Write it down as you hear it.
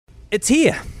It's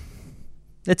here.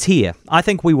 It's here. I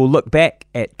think we will look back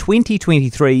at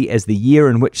 2023 as the year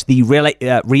in which the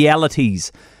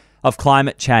realities of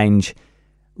climate change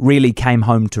really came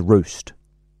home to roost.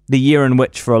 The year in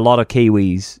which, for a lot of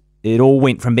Kiwis, it all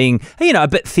went from being, a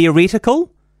bit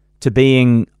theoretical to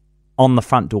being on the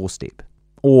front doorstep,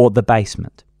 or the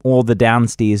basement, or the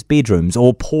downstairs bedrooms,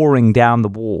 or pouring down the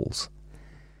walls.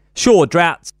 Sure,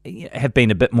 droughts have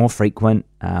been a bit more frequent.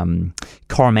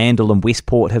 Coromandel and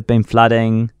Westport have been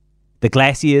flooding. The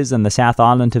glaciers in the South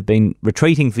Island have been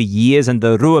retreating for years, and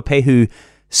the Ruapehu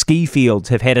ski fields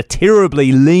have had a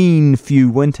terribly lean few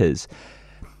winters.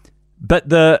 But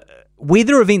the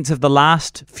weather events of the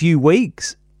last few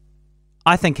weeks,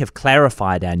 I think, have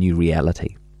clarified our new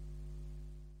reality.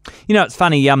 It's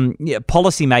funny,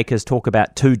 policymakers talk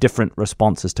about two different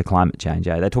responses to climate change.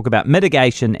 They talk about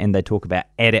mitigation and they talk about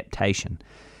adaptation.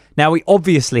 Now, we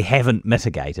obviously haven't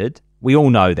mitigated. We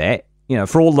all know that.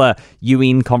 For all the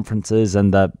UN conferences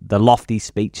and the lofty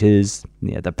speeches,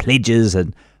 the pledges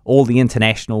and all the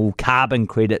international carbon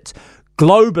credits,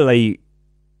 globally,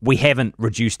 we haven't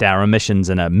reduced our emissions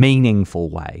in a meaningful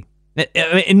way.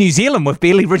 In New Zealand, we've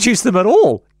barely reduced them at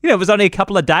all. It was only a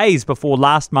couple of days before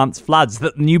last month's floods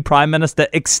that the new Prime Minister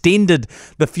extended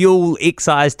the fuel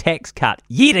excise tax cut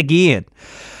yet again.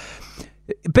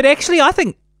 But actually,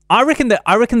 I reckon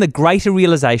the greater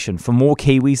realisation for more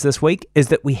Kiwis this week is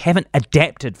that we haven't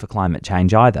adapted for climate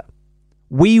change either.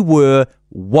 We were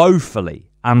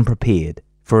woefully unprepared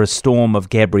for a storm of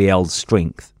Gabrielle's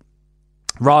strength.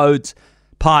 Roads,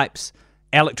 pipes,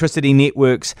 electricity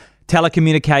networks,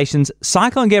 telecommunications.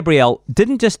 Cyclone Gabrielle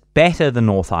didn't just batter the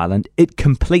North Island, it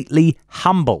completely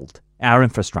humbled our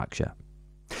infrastructure.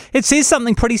 It says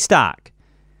something pretty stark,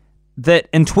 that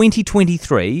in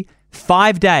 2023,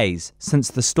 5 days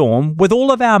since the storm, with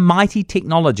all of our mighty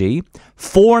technology,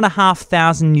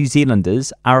 4,500 New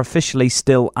Zealanders are officially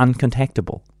still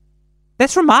uncontactable.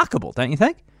 That's remarkable, don't you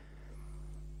think?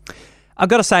 I've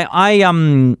got to say, I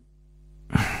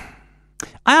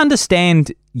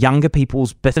understand younger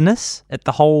people's bitterness at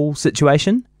the whole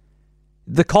situation.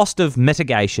 The cost of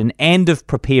mitigation and of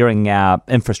preparing our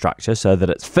infrastructure so that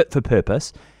it's fit for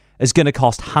purpose is going to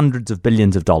cost hundreds of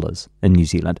billions of dollars in New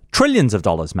Zealand. Trillions of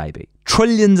dollars, maybe.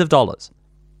 Trillions of dollars.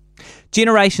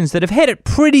 Generations that have had it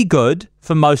pretty good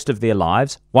for most of their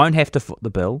lives won't have to foot the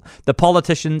bill. The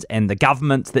politicians and the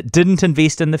governments that didn't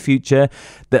invest in the future,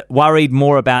 that worried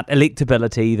more about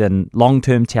electability than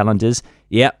long-term challenges,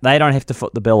 they don't have to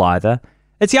foot the bill either.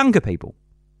 It's younger people.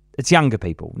 It's younger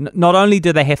people. Not only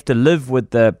do they have to live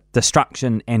with the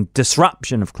destruction and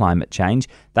disruption of climate change,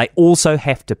 they also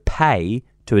have to pay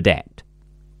to adapt.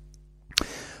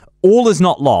 All is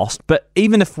not lost, but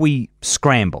even if we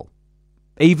scramble,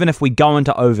 even if we go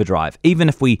into overdrive, even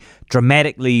if we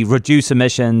dramatically reduce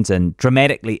emissions and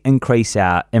dramatically increase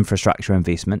our infrastructure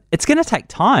investment, it's going to take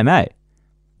time, eh?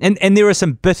 And there are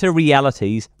some bitter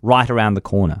realities right around the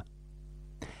corner.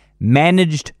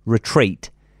 Managed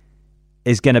retreat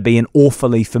is going to be an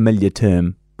awfully familiar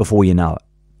term before you know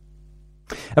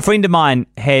it. A friend of mine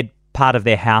had part of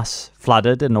their house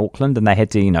flooded in Auckland, and they had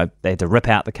to rip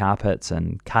out the carpets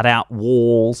and cut out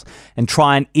walls and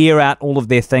try and air out all of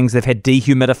their things. They've had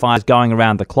dehumidifiers going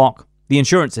around the clock. The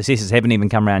insurance assessors haven't even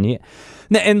come around yet.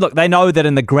 And look, they know that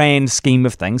in the grand scheme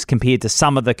of things, compared to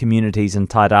some of the communities in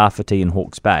Tairāwhiti and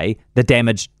Hawke's Bay, the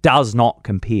damage does not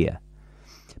compare.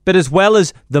 But as well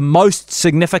as the most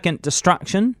significant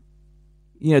destruction,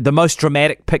 the most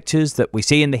dramatic pictures that we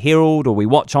see in the Herald or we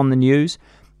watch on the news,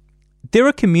 there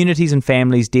are communities and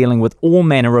families dealing with all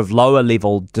manner of lower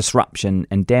level disruption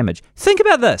and damage. Think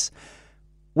about this.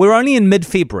 We're only in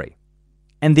mid-February,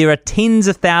 and there are tens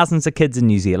of thousands of kids in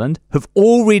New Zealand who've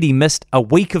already missed a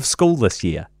week of school this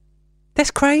year.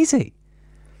 That's crazy.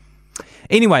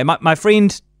 Anyway, my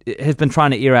friend has been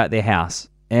trying to air out their house,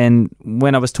 and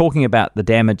when I was talking about the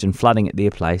damage and flooding at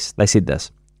their place, they said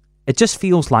this: it just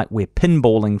feels like we're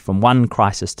pinballing from one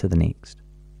crisis to the next.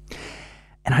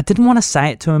 And I didn't want to say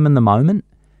it to him in the moment,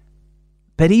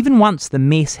 but even once the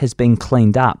mess has been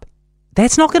cleaned up,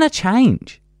 that's not going to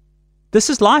change. This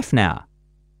is life now.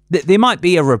 There might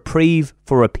be a reprieve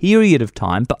for a period of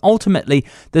time, but ultimately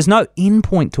there's no end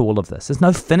point to all of this. There's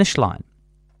no finish line.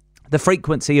 The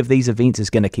frequency of these events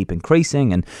is going to keep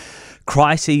increasing, and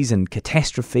crises and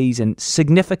catastrophes and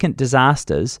significant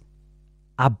disasters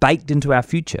are baked into our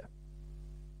future.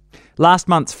 Last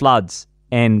month's floods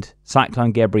and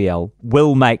Cyclone Gabrielle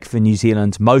will make for New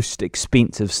Zealand's most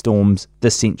expensive storms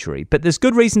this century. But there's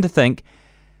good reason to think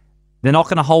they're not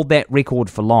going to hold that record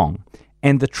for long.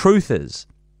 And the truth is,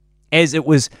 as it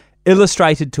was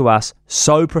illustrated to us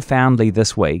so profoundly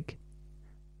this week,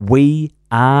 we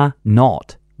are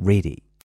not ready.